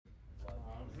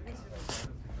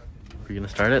We're going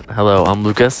to start it. Hello, I'm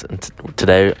Lucas, and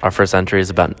today our first entry is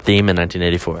about theme in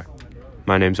 1984.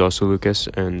 My name's also Lucas,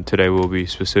 and today we'll be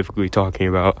specifically talking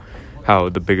about how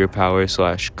the bigger power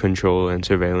 / control and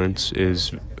surveillance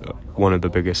is one of the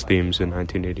biggest themes in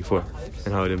 1984,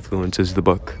 and how it influences the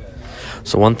book.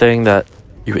 So one thing that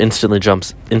instantly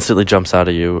jumps out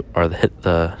at you are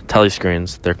the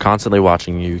telescreens. They're constantly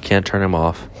watching you. You can't turn them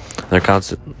off. They're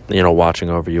constantly, watching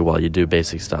over you while you do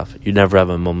basic stuff. You never have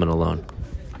a moment alone.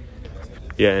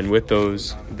 Yeah, and with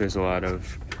those, there's a lot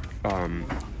of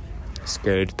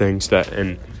scared things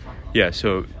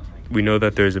so we know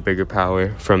that there's a bigger power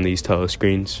from these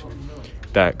telescreens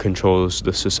that controls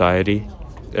the society,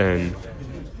 and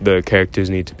the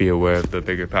characters need to be aware of the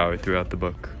bigger power throughout the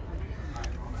book.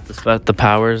 Despite the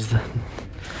powers,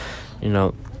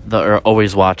 that are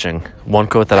always watching. One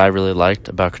quote that I really liked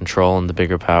about control and the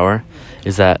bigger power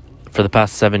is that for the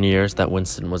past 7 years that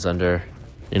Winston was under,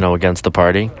 against the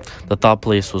party, the thought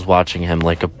police was watching him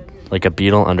like a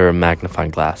beetle under a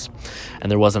magnifying glass. And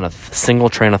there wasn't a single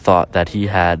train of thought that he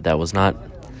had that was not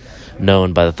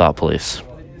known by the thought police.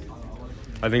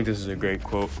 I think this is a great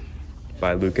quote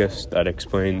by Lucas that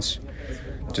explains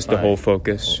just the whole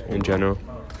focus in general.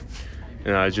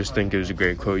 And I just think it was a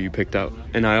great quote you picked out.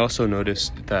 And I also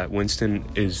noticed that Winston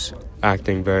is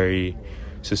acting very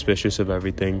suspicious of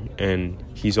everything, and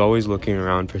he's always looking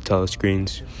around for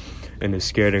telescreens and is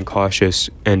scared and cautious,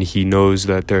 and he knows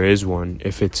that there is one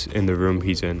if it's in the room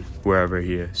he's in, wherever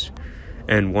he is.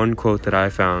 And one quote that I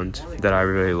found that I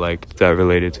really liked that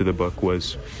related to the book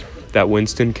was that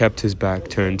Winston kept his back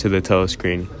turned to the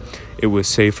telescreen. It was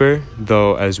safer,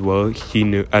 though as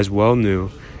well knew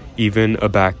even a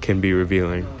back can be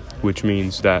revealing, which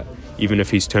means that even if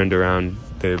he's turned around,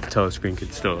 the telescreen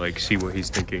could still see what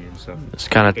he's thinking and stuff.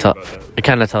 It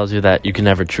kind of tells you that you can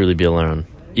never truly be alone.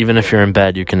 Even if you're in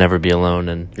bed, you can never be alone,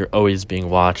 and you're always being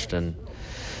watched and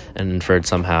inferred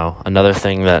somehow. Another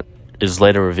thing that is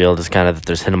later revealed is kind of that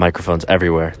there's hidden microphones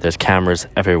everywhere. There's cameras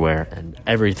everywhere, and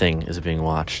everything is being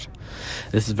watched.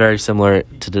 This is very similar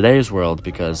to today's world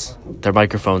because there are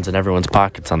microphones in everyone's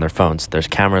pockets on their phones. There's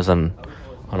cameras on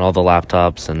all the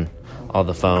laptops and all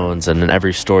the phones, and in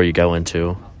every store you go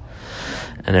into,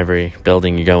 and every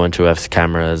building you go into has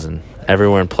cameras, and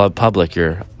everywhere in public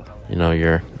you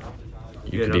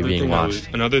could be being watched.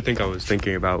 Another thing I was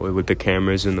thinking about with the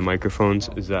cameras and the microphones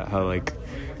is that how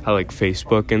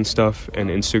Facebook and stuff and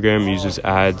Instagram uses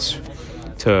ads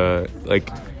to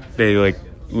they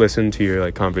listen to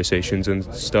your conversations and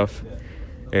stuff.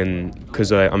 And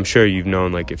because I'm sure you've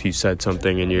known if you said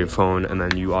something in your phone and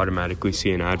then you automatically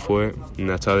see an ad for it, and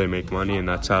that's how they make money, and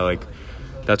that's how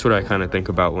that's what I kind of think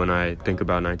about when I think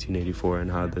about 1984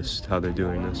 and how they're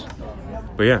doing this.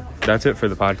 But yeah, that's it for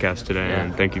the podcast today,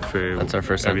 and thank you for that's our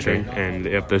first everything. entry. And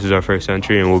yep, this is our first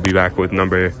entry, and we'll be back with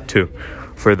number 2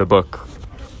 for the book.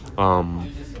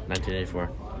 1984.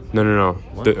 No.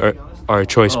 Our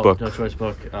choice book. No choice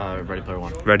book. Ready Player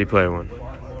One. Ready Player One.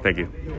 Thank you.